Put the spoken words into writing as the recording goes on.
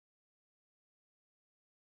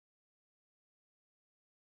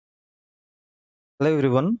Hello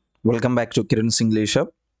everyone, welcome back to Kiran's English Hub.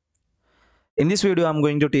 In this video, I'm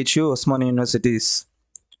going to teach you Osmania University's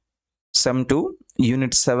SEM 2,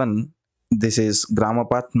 Unit 7. This is grammar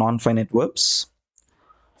part non-finite verbs.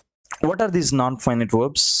 What are these non-finite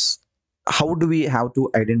verbs? How do we have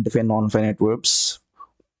to identify non-finite verbs?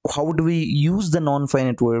 How do we use the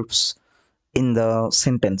non-finite verbs in the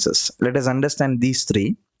sentences? Let us understand these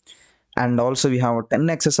three. And also we have 10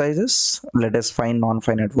 exercises. Let us find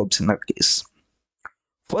non-finite verbs in that case.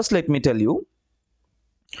 First, let me tell you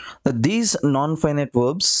that these non-finite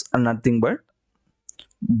verbs are nothing but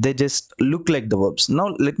they just look like the verbs.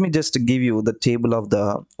 Now let me just give you the table of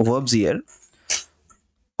the verbs here.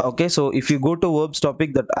 Okay, so if you go to verbs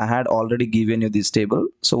topic, that I had already given you this table.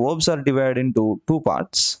 So verbs are divided into two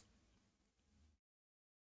parts.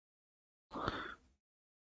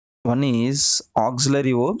 One is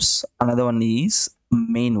auxiliary verbs, another one is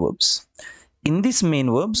main verbs. In these main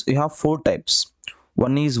verbs you have four types.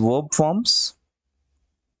 One is verb forms,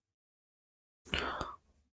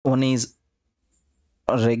 one is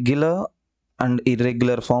regular and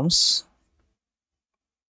irregular forms,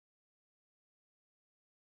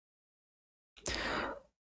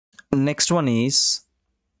 next one is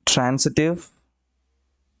transitive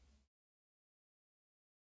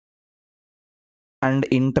and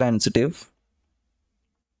intransitive,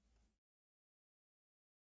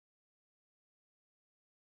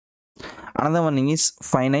 another one is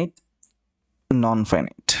finite,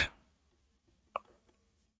 non-finite.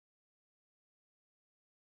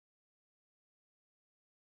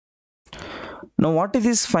 Now what is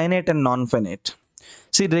this finite and non-finite?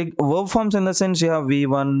 See, verb forms in the sense you have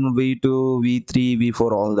v1, v2, v3,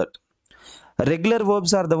 v4, all that. Regular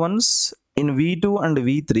verbs are the ones in v2 and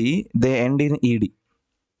v3 they end in ed.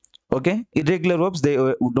 Okay, irregular verbs they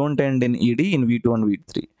don't end in ed in v2 and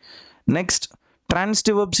v3. Next,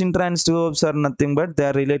 transitive verbs, intransitive verbs are nothing but they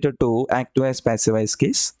are related to active voice, passive voice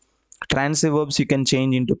case. Transitive verbs you can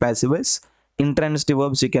change into passive voice. Intransitive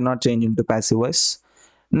verbs you cannot change into passive voice.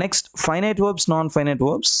 Next, finite verbs, non-finite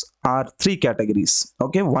verbs are three categories.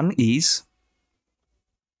 Okay, one is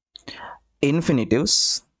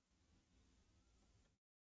infinitives,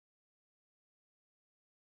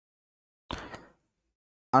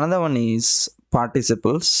 another one is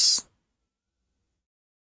participles,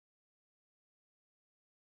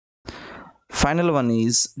 final one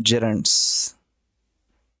is gerunds.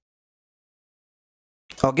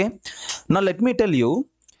 Okay, now let me tell you,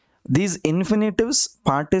 these infinitives,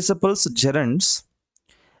 participles, gerunds,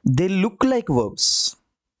 they look like verbs.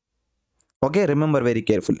 Okay, remember very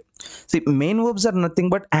carefully. See, main verbs are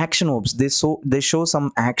nothing but action verbs. They show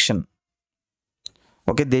some action.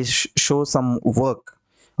 Okay, they show some work.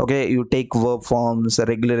 Okay, you take verb forms,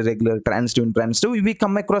 regular, irregular, transitive, intransitive. We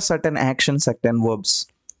come across certain actions, certain verbs.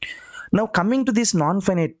 Now, coming to this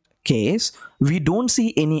non-finite case, we don't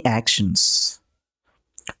see any actions.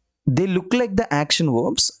 They look like the action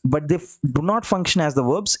verbs, but they do not function as the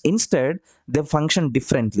verbs. Instead, they function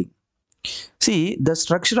differently. See, the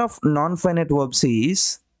structure of non-finite verbs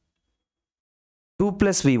is 2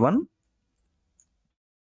 plus v1.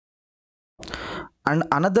 And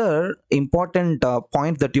another important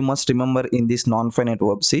point that you must remember in these non-finite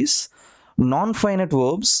verbs is non-finite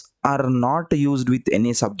verbs are not used with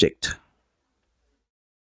any subject.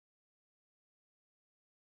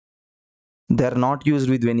 They are not used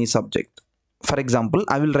with any subject. For example,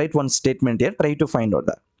 I will write one statement here. Try to find out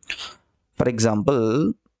that. For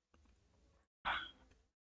example,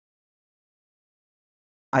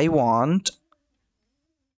 I want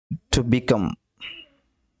to become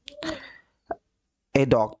a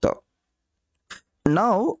doctor.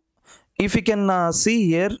 Now, if you can see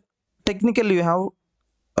here, technically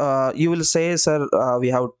you will say, sir, we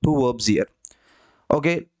have two verbs here.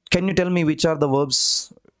 Okay, can you tell me which are the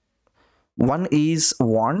verbs? One is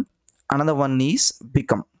want, another one is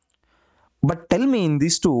become. But tell me in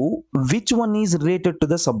these two, which one is related to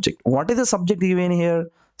the subject? What is the subject given here?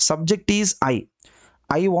 Subject is I.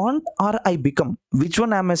 I want or I become. Which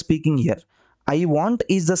one am I speaking here? I want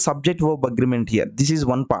is the subject verb agreement here. This is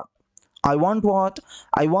one part. I want what?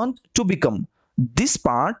 I want to become. This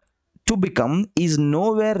part, to become, is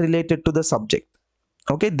nowhere related to the subject.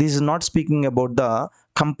 Okay, this is not speaking about the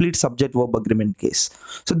complete subject verb agreement case.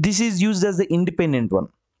 So this is used as the independent one.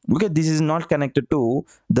 Okay, this is not connected to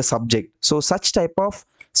the subject. So such type of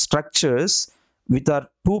structures with our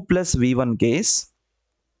 2 plus v1 case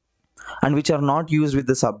and which are not used with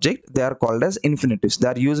the subject, they are called as infinitives. They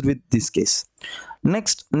are used with this case.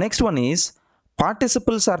 Next one is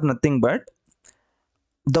participles are nothing but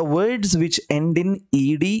the words which end in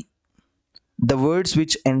ed, the words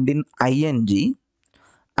which end in ing,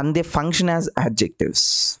 and they function as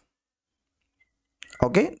adjectives.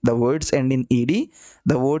 Okay, the words end in ed,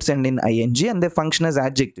 the words end in ing, and they function as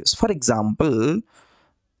adjectives. For example,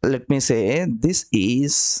 let me say this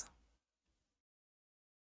is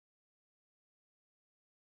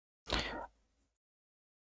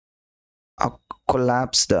a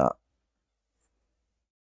collapsed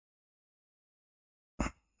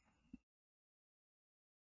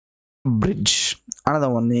bridge. Another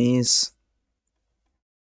one is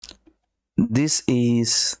this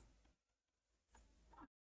is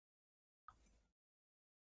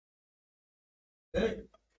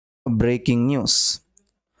breaking news.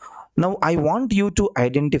 Now I want you to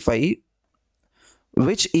identify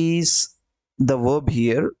which is the verb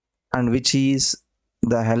here and which is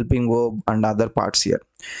the helping verb and other parts here.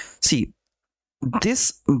 See,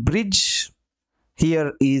 this bridge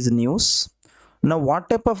here is news. Now what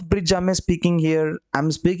type of bridge am I speaking here?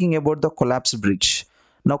 I'm speaking about the collapsed bridge.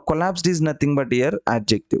 Now collapsed is nothing but here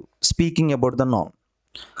adjective, speaking about the noun.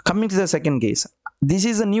 Coming to the second case, this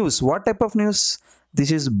is a news. What type of news?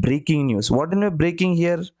 This is breaking news. What am I breaking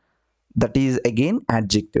here? That is again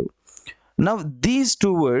adjective. Now these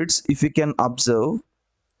two words, if you can observe,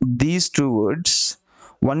 these two words,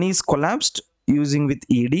 one is collapsed using with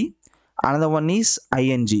ed, another one is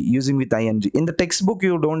ing using with ing. In the textbook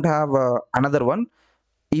you don't have another one.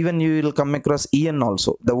 Even you will come across en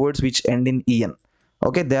also, the words which end in en.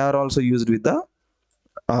 Okay, they are also used with the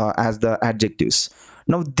as the adjectives.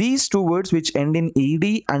 Now these two words which end in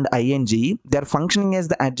ed and ing, they are functioning as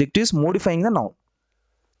the adjectives modifying the noun.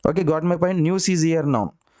 Okay, got my point? News is here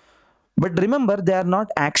noun. But remember, they are not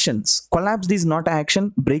actions. Collapsed is not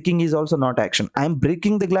action. Breaking is also not action. I am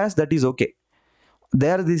breaking the glass, that is okay.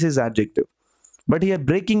 There, this is adjective. But here,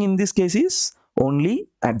 breaking in this case is only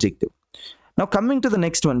adjective. Now, coming to the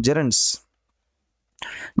next one, gerunds.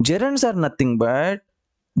 Gerunds are nothing but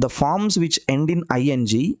the forms which end in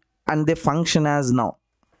ing and they function as noun.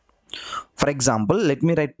 For example, let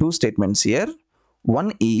me write two statements here.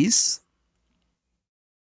 One is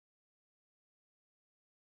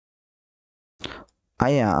I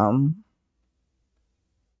am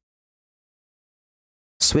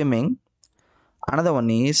swimming. Another one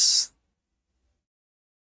is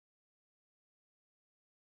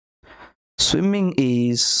swimming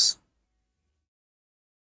is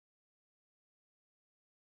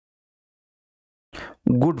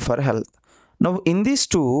good for health. Now in these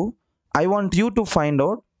two, I want you to find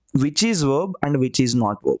out which is verb and which is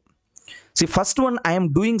not verb. See, first one, I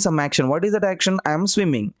am doing some action. What is that action? I am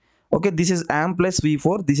swimming. Okay, this is am plus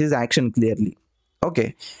v4. This is action clearly.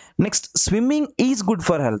 Okay, next, swimming is good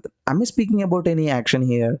for health. Am I speaking about any action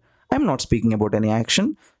here? I'm not speaking about any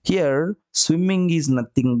action. Here, swimming is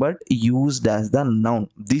nothing but used as the noun.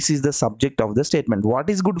 This is the subject of the statement. What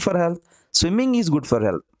is good for health? Swimming is good for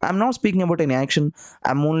health. I'm not speaking about any action.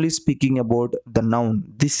 I'm only speaking about the noun.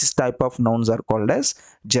 This type of nouns are called as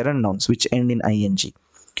gerund nouns, which end in ing.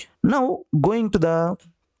 Now, going to the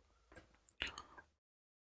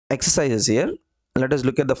exercises here, let us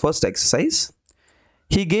look at the first exercise.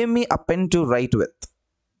 He gave me a pen to write with.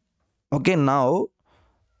 Okay, now,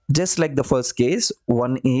 just like the first case,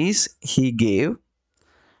 one is he gave,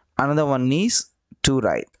 another one is to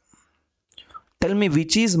write. Tell me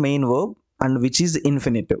which is main verb and which is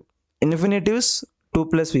infinitive. Infinitives 2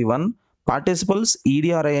 plus v1, participles ed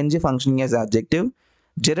or ing functioning as adjective,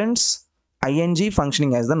 gerunds ing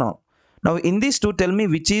functioning as the noun. Now in these two, tell me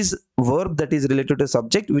which is verb that is related to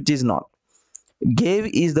subject, which is not. Gave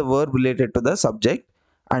is the verb related to the subject,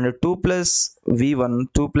 and 2 plus v1,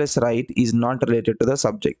 2 plus write is not related to the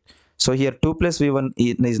subject. So here 2 plus v1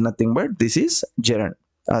 is nothing but this is gerund.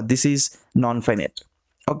 This is non-finite.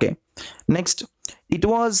 Okay. Next, it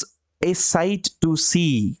was a sight to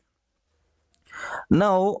see.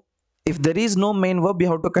 Now, if there is no main verb, you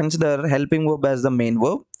have to consider helping verb as the main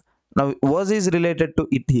verb. Now, was is related to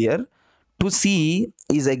it here. To see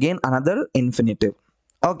is again another infinitive.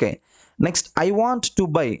 Okay. Next, I want to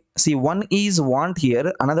buy. See, one is want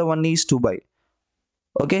here, another one is to buy.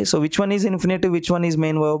 Okay, so which one is infinitive, which one is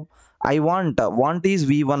main verb? I want. Want is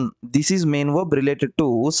v1. This is main verb related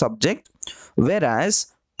to subject,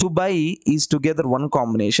 whereas to buy is together one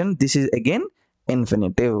combination. This is again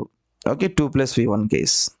infinitive. Okay, 2 plus v1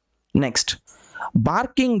 case. Next,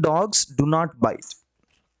 barking dogs do not bite.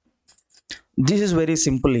 This is very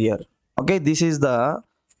simple here. Okay, this is the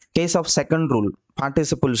case of second rule,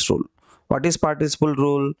 participles rule. What is participle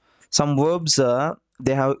rule? Some verbs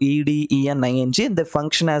they have ed, en, ing, and they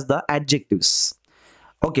function as the adjectives.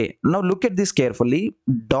 Okay, now look at this carefully.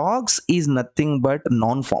 Dogs is nothing but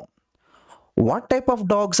noun form. What type of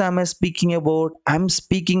dogs am I speaking about? I'm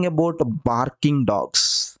speaking about barking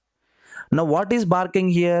dogs. Now, what is barking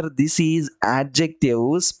here? This is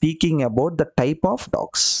adjective speaking about the type of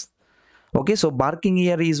dogs. Okay, so barking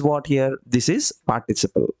here is what here? This is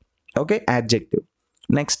participle. Okay, adjective.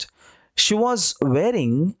 Next, she was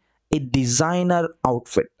wearing a designer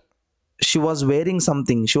outfit. She was wearing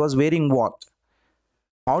something. She was wearing what?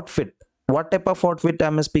 Outfit. What type of outfit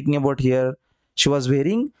am I speaking about here? She was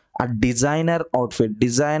wearing a designer outfit.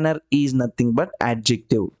 Designer is nothing but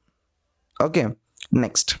adjective. Okay,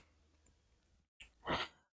 next.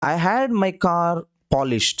 I had my car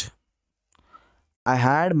polished. I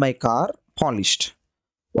had my car polished.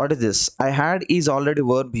 What is this? I had is already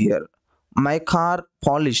verb here. My car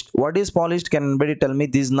polished. What is polished? Can anybody tell me?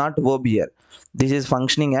 This is not verb here. This is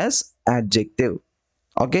functioning as adjective.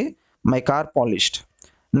 Okay, my car polished.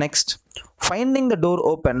 Next, finding the door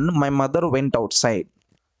open, my mother went outside.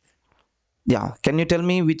 Yeah, can you tell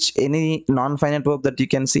me which any non-finite verb that you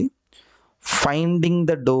can see? Finding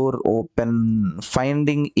the door open.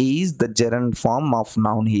 Finding is the gerund form of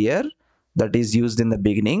noun here that is used in the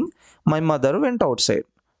beginning. My mother went outside.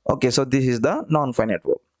 Okay, so this is the non-finite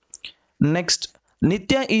verb. Next,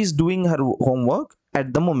 Nitya is doing her homework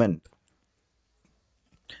at the moment.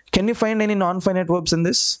 Can you find any non-finite verbs in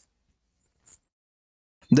this?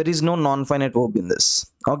 There is no non-finite verb in this.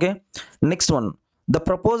 Okay, next one. The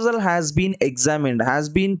proposal has been examined. Has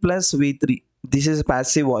been plus v3. This is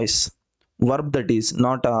passive voice verb, that is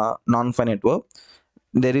not a non-finite verb.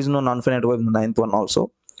 There is no non-finite verb in the ninth one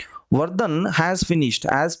also. Vardhan has finished.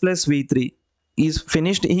 As plus v3 is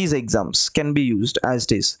finished his exams, can be used as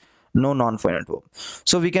it is. No non-finite verb.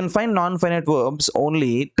 So we can find non-finite verbs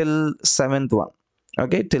only till seventh one.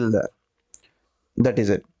 Okay, till there. That is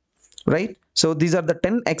it, right? So these are the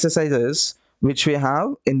 10 exercises which we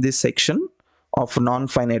have in this section of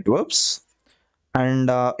non-finite verbs. And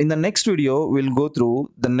in the next video, we'll go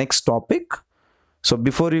through the next topic. So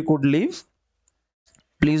before you could leave,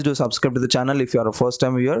 please do subscribe to the channel if you are a first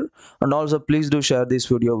time viewer, and also please do share this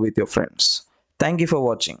video with your friends. Thank you for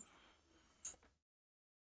watching.